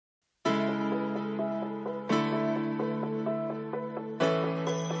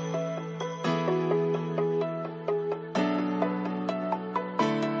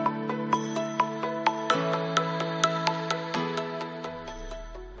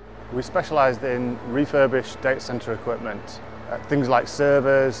We specialised in refurbished data centre equipment, things like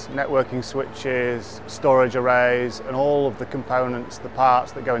servers, networking switches, storage arrays and all of the components, the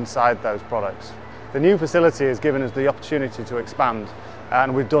parts that go inside those products. The new facility has given us the opportunity to expand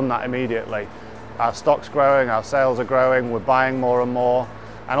and we've done that immediately. Our stock's growing, our sales are growing, we're buying more and more,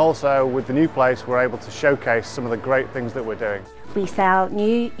 and also with the new place we're able to showcase some of the great things that we're doing. We sell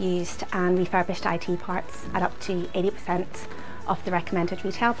new, used and refurbished IT parts at up to 80% off the recommended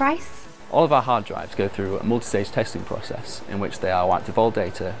retail price. All of our hard drives go through a multi-stage testing process in which they are wiped of all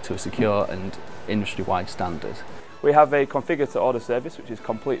data to a secure and industry-wide standard. We have a configure to order service which is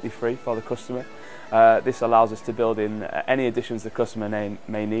completely free for the customer. This allows us to build in any additions the customer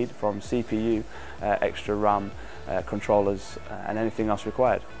may need, from CPU, extra RAM, controllers and anything else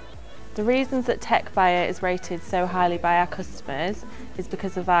required. The reasons that Techbuyer is rated so highly by our customers is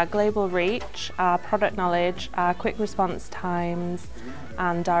because of our global reach, our product knowledge, our quick response times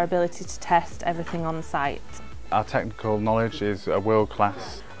and our ability to test everything on site. Our technical knowledge is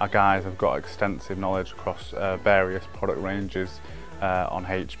world-class. Our guys have got extensive knowledge across various product ranges on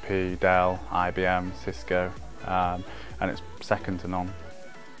HP, Dell, IBM, Cisco, and it's second to none.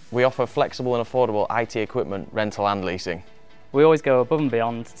 We offer flexible and affordable IT equipment rental and leasing. We always go above and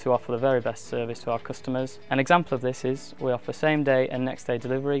beyond to offer the very best service to our customers. An example of this is we offer same day and next day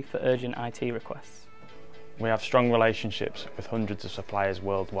delivery for urgent IT requests. We have strong relationships with hundreds of suppliers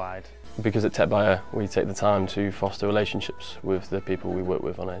worldwide. Because at Techbuyer we take the time to foster relationships with the people we work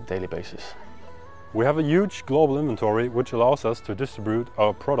with on a daily basis. We have a huge global inventory which allows us to distribute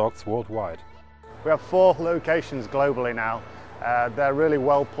our products worldwide. We have 4 locations globally now. They're really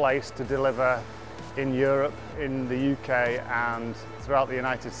well placed to deliver in Europe, in the UK and throughout the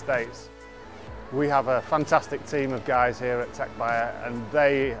United States. We have a fantastic team of guys here at Techbuyer and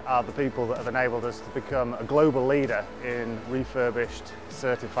they are the people that have enabled us to become a global leader in refurbished,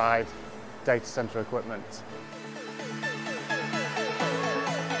 certified data centre equipment.